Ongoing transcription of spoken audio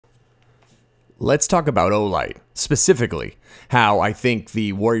Let's talk about Olight, specifically how I think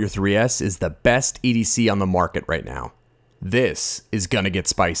the Warrior 3S is the best EDC on the market right now. This is gonna get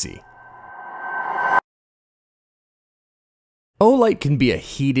spicy. Olight can be a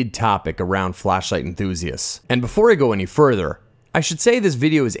heated topic around flashlight enthusiasts, and before I go any further, I should say this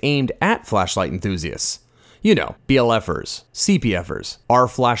video is aimed at flashlight enthusiasts. You know, BLFers, CPFers, our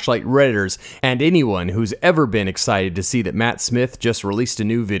flashlight redditors, and anyone who's ever been excited to see that Matt Smith just released a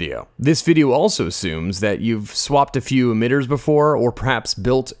new video. This video also assumes that you've swapped a few emitters before, or perhaps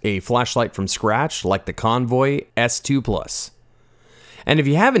built a flashlight from scratch like the Convoy S2 Plus. And if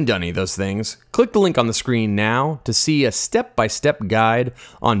you haven't done any of those things, click the link on the screen now to see a step-by-step guide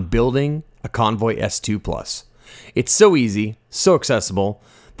on building a Convoy S2 Plus. It's so easy, so accessible,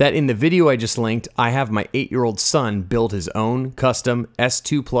 that in the video I just linked, I have my 8-year-old son build his own custom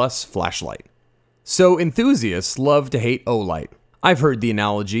S2 Plus flashlight. So enthusiasts love to hate Olight. I've heard the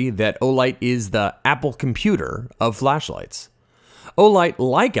analogy that Olight is the Apple computer of flashlights. Olight,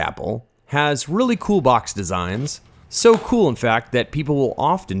 like Apple, has really cool box designs, so cool in fact that people will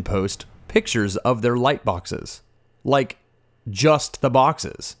often post pictures of their light boxes. Like, just the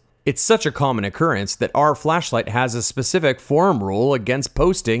boxes. It's such a common occurrence that our flashlight has a specific forum rule against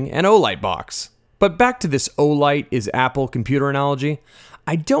posting an Olight box. But back to this Olight is Apple computer analogy,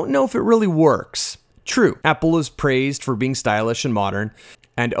 I don't know if it really works. True, Apple is praised for being stylish and modern,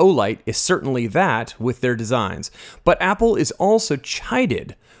 and Olight is certainly that with their designs. But Apple is also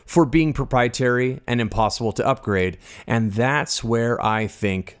chided for being proprietary and impossible to upgrade, and that's where I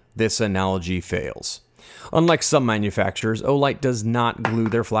think this analogy fails. Unlike some manufacturers, Olight does not glue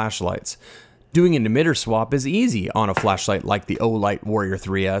their flashlights. Doing an emitter swap is easy on a flashlight like the Olight Warrior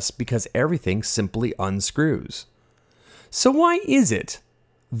 3S because everything simply unscrews. So why is it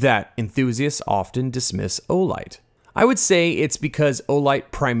that enthusiasts often dismiss Olight? I would say it's because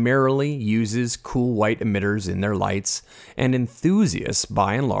Olight primarily uses cool white emitters in their lights, and enthusiasts,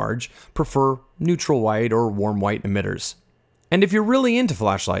 by and large, prefer neutral white or warm white emitters. And if you're really into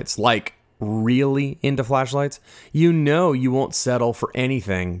flashlights, like really into flashlights, you know you won't settle for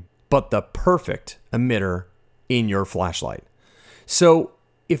anything but the perfect emitter in your flashlight. So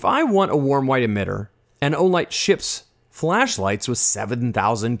if I want a warm white emitter and Olight ships flashlights with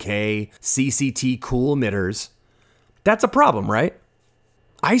 7000K CCT cool emitters, that's a problem, right?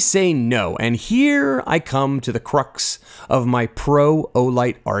 I say no, and here I come to the crux of my pro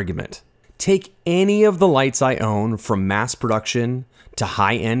Olight argument. Take any of the lights I own, from mass production to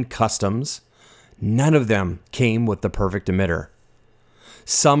high-end customs, none of them came with the perfect emitter.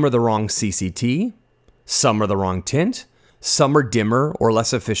 Some are the wrong CCT, some are the wrong tint, some are dimmer or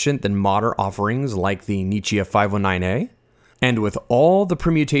less efficient than modern offerings like the Nichia 519A, and with all the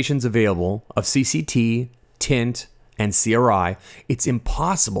permutations available of CCT, tint, and CRI, it's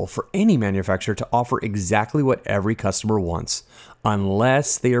impossible for any manufacturer to offer exactly what every customer wants,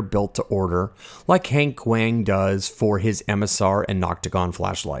 unless they are built to order, like Hank Wang does for his MSR and Noctagon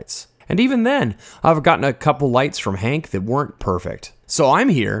flashlights. And even then, I've gotten a couple lights from Hank that weren't perfect. So I'm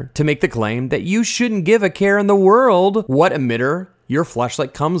here to make the claim that you shouldn't give a care in the world what emitter your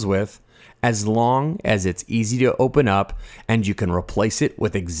flashlight comes with, as long as it's easy to open up and you can replace it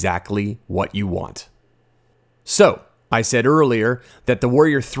with exactly what you want. So, I said earlier that the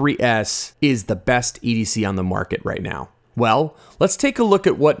Warrior 3S is the best EDC on the market right now. Well, let's take a look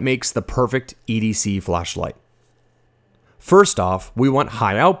at what makes the perfect EDC flashlight. First off, we want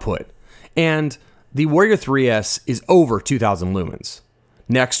high output, and the Warrior 3S is over 2000 lumens.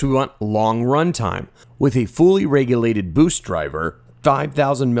 Next, we want long run time. With a fully regulated boost driver,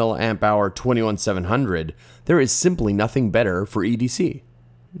 5000 mAh 21700, there is simply nothing better for EDC.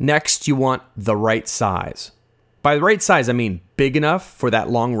 Next, you want the right size. By the right size, I mean big enough for that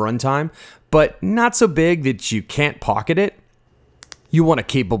long runtime, but not so big that you can't pocket it. You want a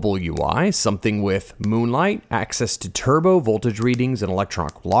capable UI, something with moonlight, access to turbo, voltage readings, and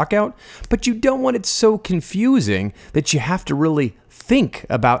electronic lockout, but you don't want it so confusing that you have to really think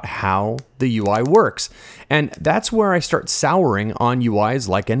about how the UI works. And that's where I start souring on UIs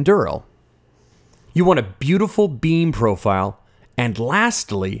like Enduro. You want a beautiful beam profile, and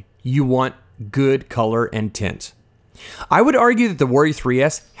lastly, you want good color and tint. I would argue that the Warrior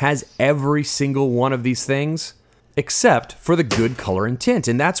 3S has every single one of these things, except for the good color and tint,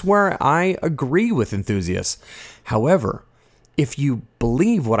 and that's where I agree with enthusiasts. However, if you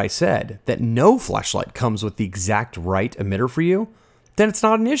believe what I said, that no flashlight comes with the exact right emitter for you, then it's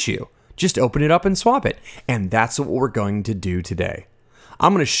not an issue. Just open it up and swap it, and that's what we're going to do today.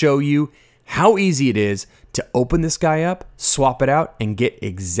 I'm going to show you how easy it is to open this guy up, swap it out, and get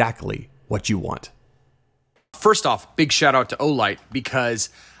exactly what you want. First off, big shout out to Olight, because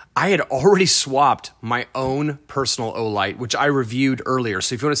I had already swapped my own personal Olight, which I reviewed earlier.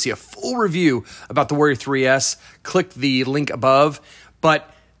 So if you want to see a full review about the Warrior 3S, click the link above.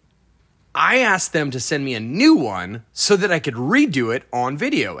 But I asked them to send me a new one so that I could redo it on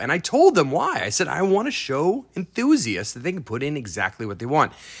video. And I told them why. I said, I want to show enthusiasts that they can put in exactly what they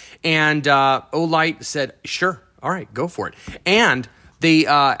want. And Olight said, sure, all right, go for it. And they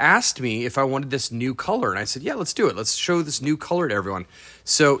asked me if I wanted this new color. And I said, yeah, let's do it. Let's show this new color to everyone.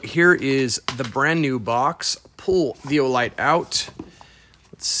 So here is the brand new box. Pull the Olight out.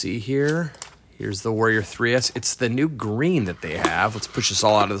 Let's see here. Here's the Warrior 3S. It's the new green that they have. Let's push this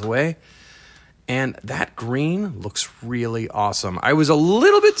all out of the way. And that green looks really awesome. I was a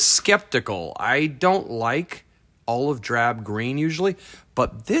little bit skeptical. I don't like olive drab green usually,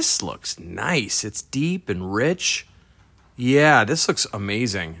 but this looks nice. It's deep and rich. Yeah, this looks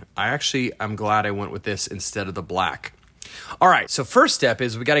amazing. I'm glad I went with this instead of the black. All right, so first step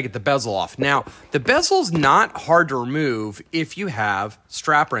is we got to get the bezel off. Now, the bezel's not hard to remove if you have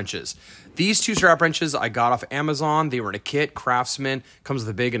strap wrenches. These two strap wrenches I got off Amazon. They were in a kit, Craftsman, comes with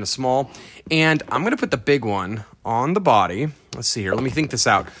a big and a small. And I'm going to put the big one on the body. Let's see here. Let me think this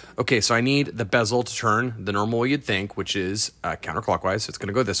out. Okay, so I need the bezel to turn the normal way you'd think, which is counterclockwise. So it's going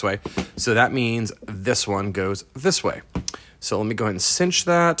to go this way. So that means this one goes this way. So let me go ahead and cinch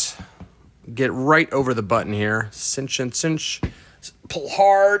that. Get right over the button here. Cinch and cinch. Pull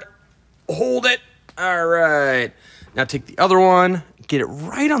hard. Hold it. All right. Now take the other one. Get it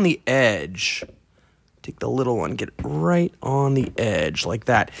right on the edge. Take the little one. Get it right on the edge like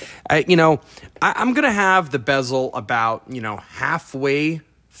that. I'm going to have the bezel about, halfway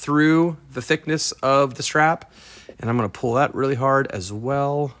through the thickness of the strap. And I'm going to pull that really hard as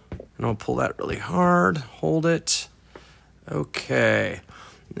well. And I'll pull that really hard. Hold it. Okay.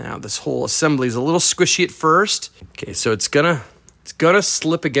 Now this whole assembly is a little squishy at first. Okay, so it's gonna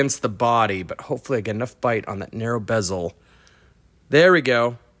slip against the body, but hopefully I get enough bite on that narrow bezel. There we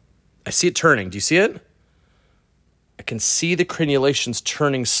go. I see it turning. Do you see it? I can see the crenulations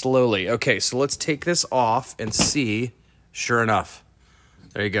turning slowly. Okay, so let's take this off and see. Sure enough.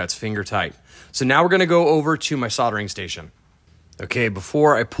 There you go. It's finger tight. So now we're going to go over to my soldering station. Okay,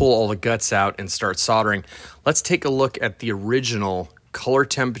 before I pull all the guts out and start soldering, let's take a look at the original color,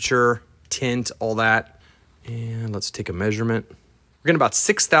 temperature, tint, all that. And let's take a measurement. We're getting about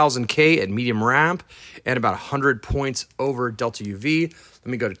 6,000 K at medium ramp and about 100 points over delta UV. Let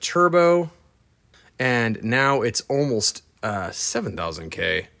me go to turbo. And now it's almost 7,000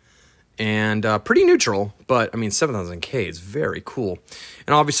 K. And pretty neutral, but I mean 7,000 K is very cool.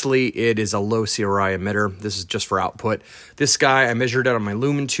 And obviously it is a low CRI emitter. This is just for output. This guy, I measured out on my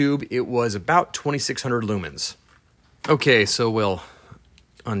lumen tube. It was about 2,600 lumens. Okay, so we'll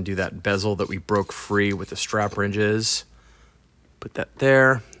undo that bezel that we broke free with the strap wrenches. Put that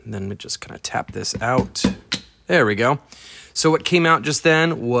there, and then we just kind of tap this out. There we go. So what came out just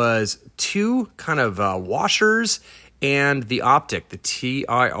then was two kind of washers and the optic, the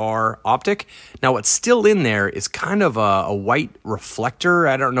TIR optic. Now what's still in there is kind of a white reflector.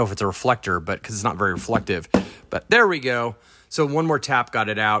 I don't know if it's a reflector, but because it's not very reflective. But there we go. So one more tap got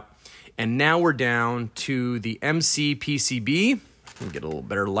it out. And now we're down to the MC PCB. Let me get a little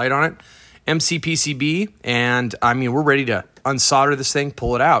better light on it. MC PCB, and I mean, we're ready to unsolder this thing,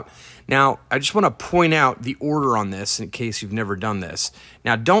 pull it out. Now, I just want to point out the order on this in case you've never done this.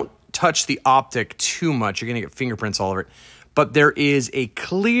 Now, don't touch the optic too much. You're going to get fingerprints all over it. But there is a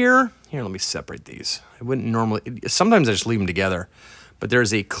clear, here, let me separate these. I wouldn't normally, sometimes I just leave them together. But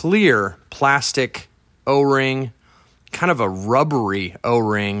there's a clear plastic O-ring, kind of a rubbery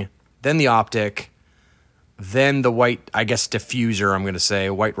O-ring, then the optic, then the white, I guess, diffuser, I'm going to say,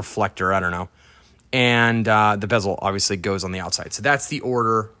 white reflector, I don't know. And the bezel obviously goes on the outside. So that's the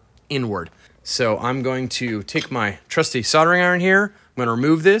order inward. So I'm going to take my trusty soldering iron here. I'm going to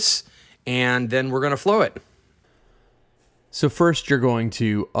remove this, and then we're going to flow it. So first you're going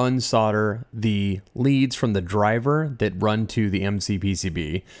to unsolder the leads from the driver that run to the MC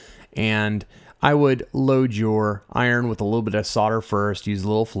PCB. And I would load your iron with a little bit of solder first, use a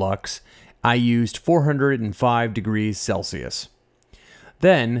little flux. I used 405 degrees Celsius.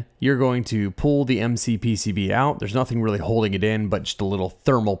 Then you're going to pull the MC PCB out. There's nothing really holding it in, but just a little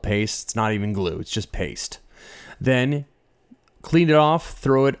thermal paste. It's not even glue, it's just paste. Then clean it off,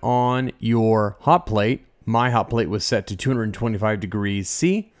 throw it on your hot plate. My hot plate was set to 225 degrees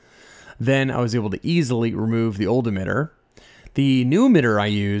C. Then I was able to easily remove the old emitter. The new emitter I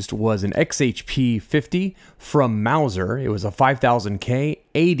used was an XHP 50 from Mauser. It was a 5000K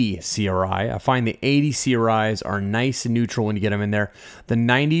 80 CRI. I find the 80 CRIs are nice and neutral when you get them in there. The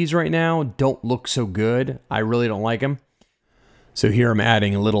 90s right now don't look so good. I really don't like them. So here I'm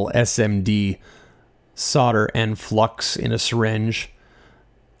adding a little SMD solder and flux in a syringe.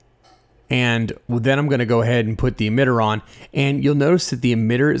 And then I'm going to go ahead and put the emitter on, and you'll notice that the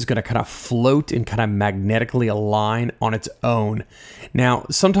emitter is going to kind of float and kind of magnetically align on its own. Now,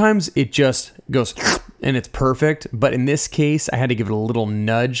 sometimes it just goes and it's perfect, but in this case, I had to give it a little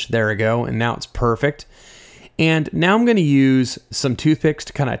nudge. There we go, and now it's perfect. And now I'm going to use some toothpicks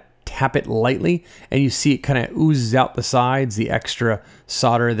to kind of tap it lightly, and you see it kind of oozes out the sides, the extra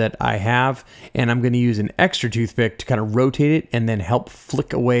solder that I have, and I'm going to use an extra toothpick to kind of rotate it and then help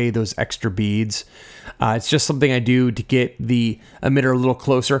flick away those extra beads. It's just something I do to get the emitter a little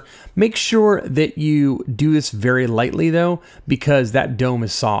closer. Make sure that you do this very lightly though, because that dome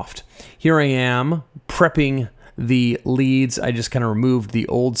is soft. Here I am prepping the leads. I just kind of removed the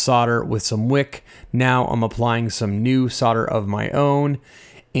old solder with some wick. Now I'm applying some new solder of my own.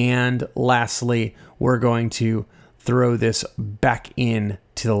 And lastly, we're going to throw this back in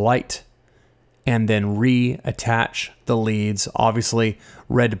to the light and then reattach the leads, obviously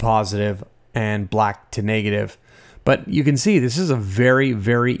red to positive and black to negative. But you can see this is a very,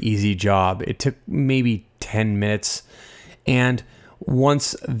 very easy job. It took maybe 10 minutes. And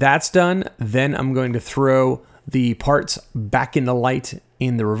once that's done, then I'm going to throw the parts back in the light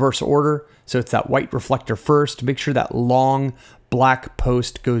in the reverse order. So it's that white reflector first. Make sure that long black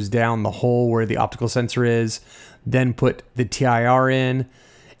post goes down the hole where the optical sensor is. Then put the TIR in,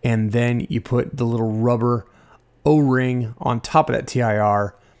 and then you put the little rubber O-ring on top of that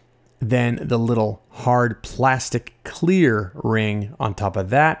TIR. Then the little hard plastic clear ring on top of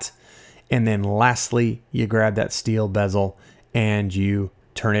that. And then lastly, you grab that steel bezel and you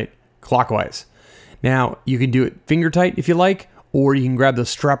turn it clockwise. Now, you can do it finger tight if you like, or you can grab those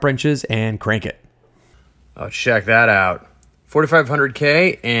strap wrenches and crank it. Oh, check that out.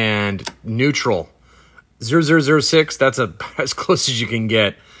 4500K and neutral. 0006, that's as close as you can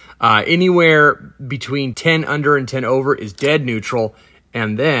get. Anywhere between 10 under and 10 over is dead neutral.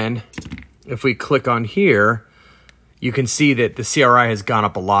 And then if we click on here, you can see that the CRI has gone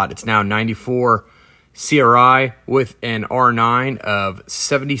up a lot. It's now 94 CRI with an R9 of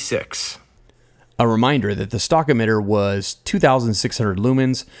 76. A reminder that the stock emitter was 2,600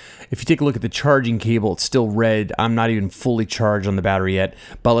 lumens. If you take a look at the charging cable, it's still red. I'm not even fully charged on the battery yet,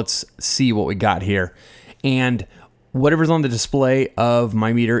 but let's see what we got here. And whatever's on the display of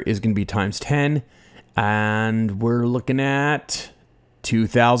my meter is going to be times 10, and we're looking at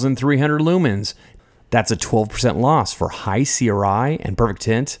 2,300 lumens. That's a 12% loss for high CRI and perfect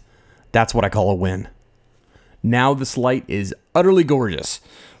tint. That's what I call a win. Now this light is utterly gorgeous.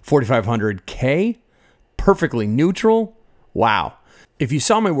 4500K, perfectly neutral. Wow. If you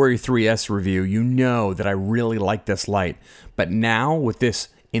saw my Warrior 3S review, you know that I really like this light. But now with this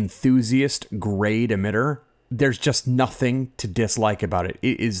enthusiast grade emitter, there's just nothing to dislike about it.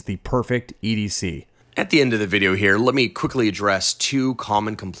 It is the perfect EDC. At the end of the video here, let me quickly address two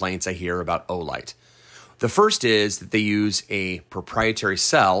common complaints I hear about Olight. The first is that they use a proprietary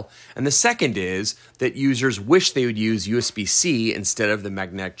cell, and the second is that users wish they would use USB-C instead of the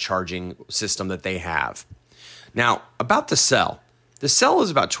magnetic charging system that they have. Now, about the cell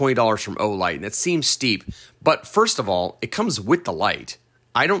is about $20 from Olight, and it seems steep, but first of all, it comes with the light.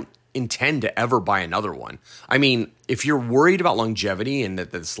 I don't intend to ever buy another one. I mean, if you're worried about longevity and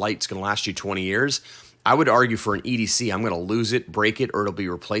that this light's going to last you 20 years, I would argue for an EDC, I'm going to lose it, break it, or it'll be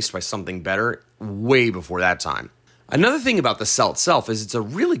replaced by something better way before that time. Another thing about the cell itself is it's a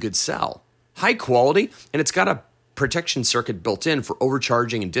really good cell. High quality, and it's got a protection circuit built in for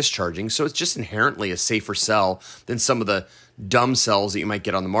overcharging and discharging, so it's just inherently a safer cell than some of the dumb cells that you might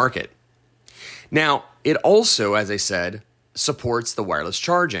get on the market. Now, it also, as I said, supports the wireless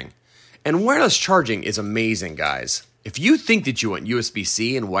charging. And wireless charging is amazing, guys. If you think that you want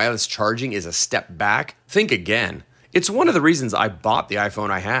USB-C and wireless charging is a step back, think again. It's one of the reasons I bought the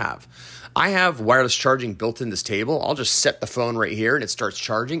iPhone I have. I have wireless charging built in this table. I'll just set the phone right here and it starts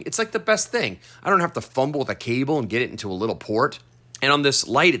charging. It's like the best thing. I don't have to fumble with a cable and get it into a little port. And on this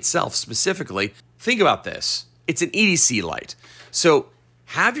light itself specifically, think about this. It's an EDC light. So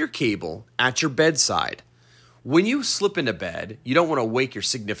have your cable at your bedside. When you slip into bed, you don't want to wake your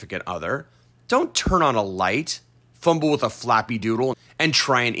significant other. Don't turn on a light, fumble with a flappy doodle, and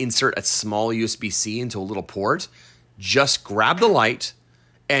try and insert a small USB-C into a little port. Just grab the light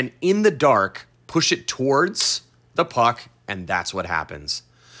and in the dark, push it towards the puck, and that's what happens.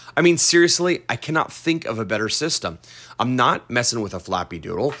 I mean, seriously, I cannot think of a better system. I'm not messing with a flappy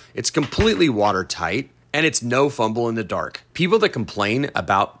doodle. It's completely watertight, and it's no fumble in the dark. People that complain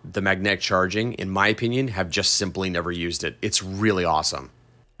about the magnetic charging, in my opinion, have just simply never used it. It's really awesome.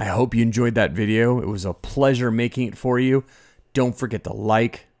 I hope you enjoyed that video. It was a pleasure making it for you. Don't forget to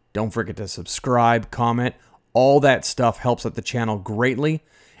like, don't forget to subscribe, comment. All that stuff helps out the channel greatly.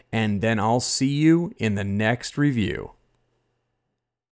 And then I'll see you in the next review.